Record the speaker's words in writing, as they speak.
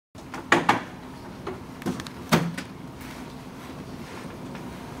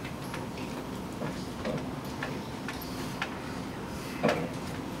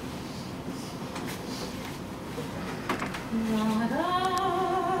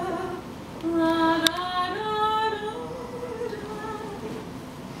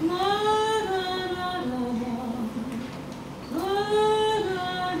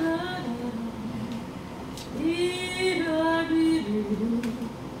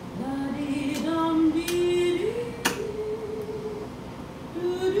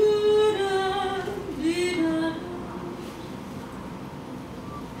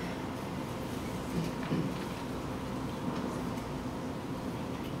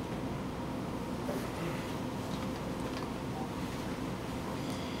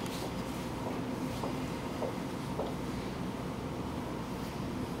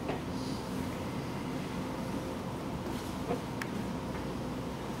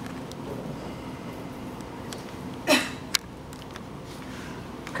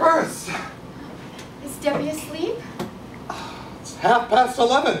Curse! Is Debbie asleep? It's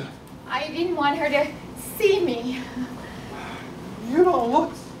 11:30. I didn't want her to see me. You don't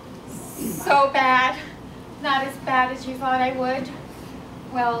look... So bad. Not as bad as you thought I would.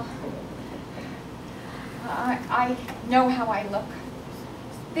 Well, I know how I look.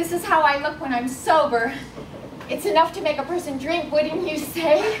 This is how I look when I'm sober. It's enough to make a person drink, wouldn't you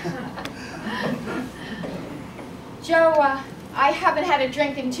say? Joe, I haven't had a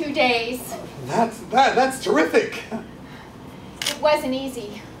drink in 2 days. That's terrific. It wasn't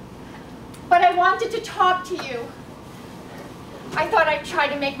easy. But I wanted to talk to you. I thought I'd try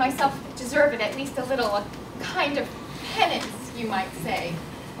to make myself deserve it, at least a little, a kind of penance, you might say.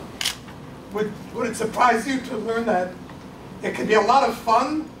 Would it surprise you to learn that it can be a lot of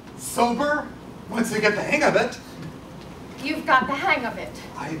fun, sober, once you get the hang of it? You've got the hang of it.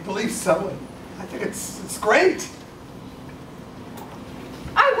 I believe so, and I think it's great.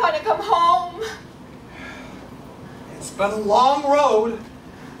 I want to come home. It's been a long road,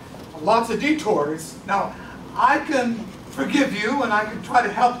 lots of detours. Now, I can forgive you and I can try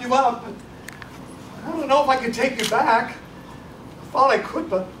to help you out, but I don't know if I can take you back. I thought I could,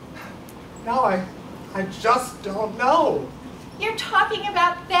 but now I just don't know. You're talking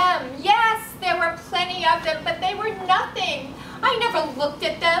about them. Yes, there were plenty of them, but they were nothing. I never looked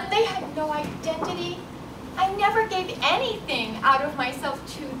at them. They had no identity. I never gave anything out of myself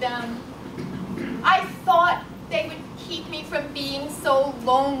to them. I thought they would keep me from being so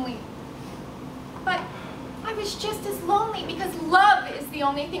lonely. But I was just as lonely because love is the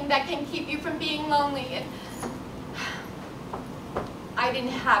only thing that can keep you from being lonely. And I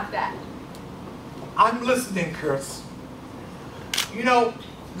didn't have that. I'm listening, Curse. You know,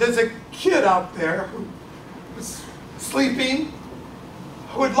 there's a kid out there who's sleeping,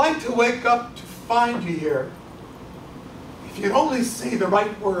 who would like to wake up to find you here. If you'd only say the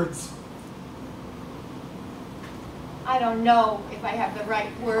right words. I don't know if I have the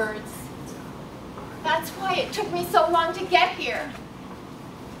right words. That's why it took me so long to get here.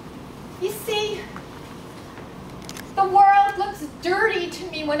 You see, the world looks dirty to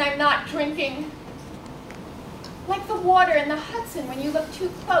me when I'm not drinking. Like the water in the Hudson when you look too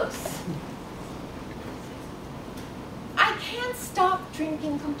close. I can't stop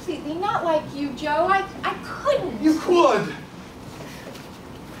drinking completely, not like you, Joe. I couldn't. You could.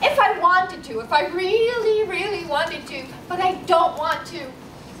 If I wanted to, if I really, really wanted to, but I don't want to.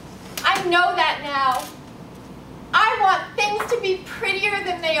 I know that now. I want things to be prettier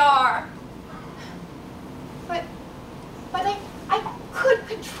than they are. But I could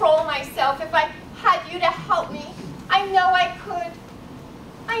control myself if I had you to help me. I know I could.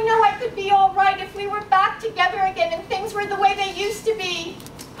 I know I could be all right if we were back together again and things were the way they used to be.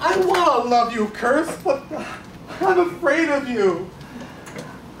 I want to love you, Curse, but I'm afraid of you.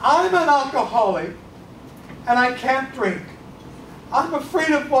 I'm an alcoholic, and I can't drink. I'm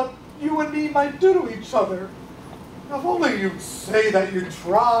afraid of what you and me might do to each other. If only you'd say that you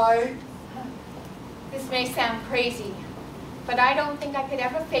tried. This may sound crazy, but I don't think I could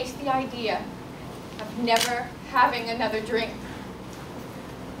ever face the idea of never having another drink.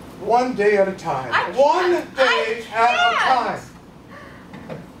 One day at a time. One day at a time.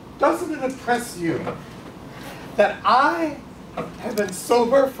 Doesn't it impress you that I have been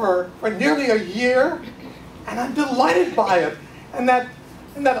sober for nearly a year, and I'm delighted by it, and that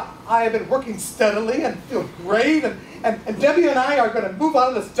I have been working steadily and feel great, and Debbie and I are going to move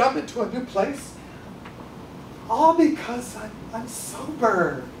out of this dump into a new place, all because I'm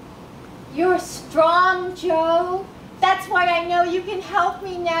sober. You're strong, Joe. That's why I know you can help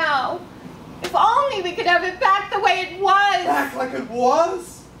me now. If only we could have it back the way it was. Back like it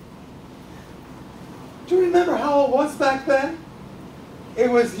was? Do you remember how it was back then? It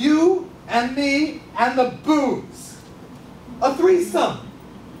was you and me and the booze. A threesome.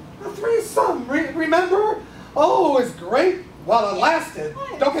 A threesome, remember? Oh, it was great while it lasted.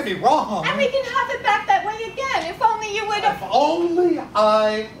 Don't get me wrong. And we can have it back that way again, if only you would have... If only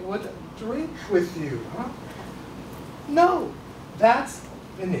I would drink with you, huh? No, that's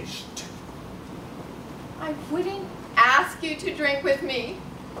finished. I wouldn't ask you to drink with me.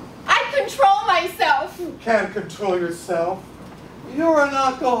 I control myself. You can't control yourself. You're an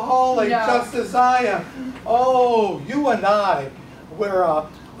alcoholic, No. just as I am. Oh, you and I, we're a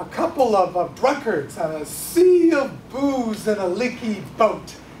couple of drunkards on a sea of booze in a leaky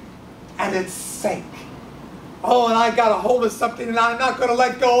boat, and it sank. Oh, and I got a hold of something, and I'm not going to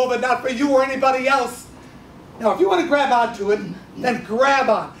let go of it, not for you or anybody else. Now, if you want to grab onto it, then grab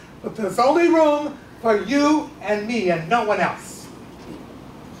on. But there's only room for you and me and no one else.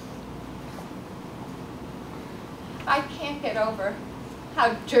 I can't get over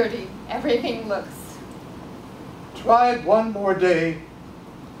how dirty everything looks. Try it one more day.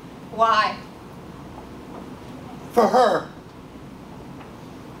 Why? For her.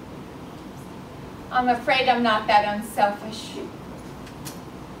 I'm afraid I'm not that unselfish.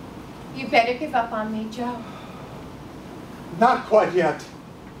 You better give up on me, Joe. Not quite yet.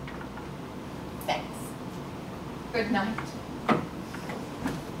 Thanks. Good night.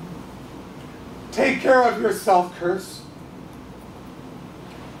 Take care of yourself, Curse.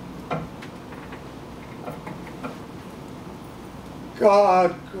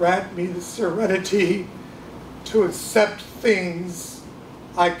 God grant me the serenity to accept things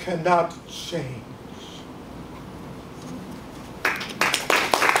I cannot change.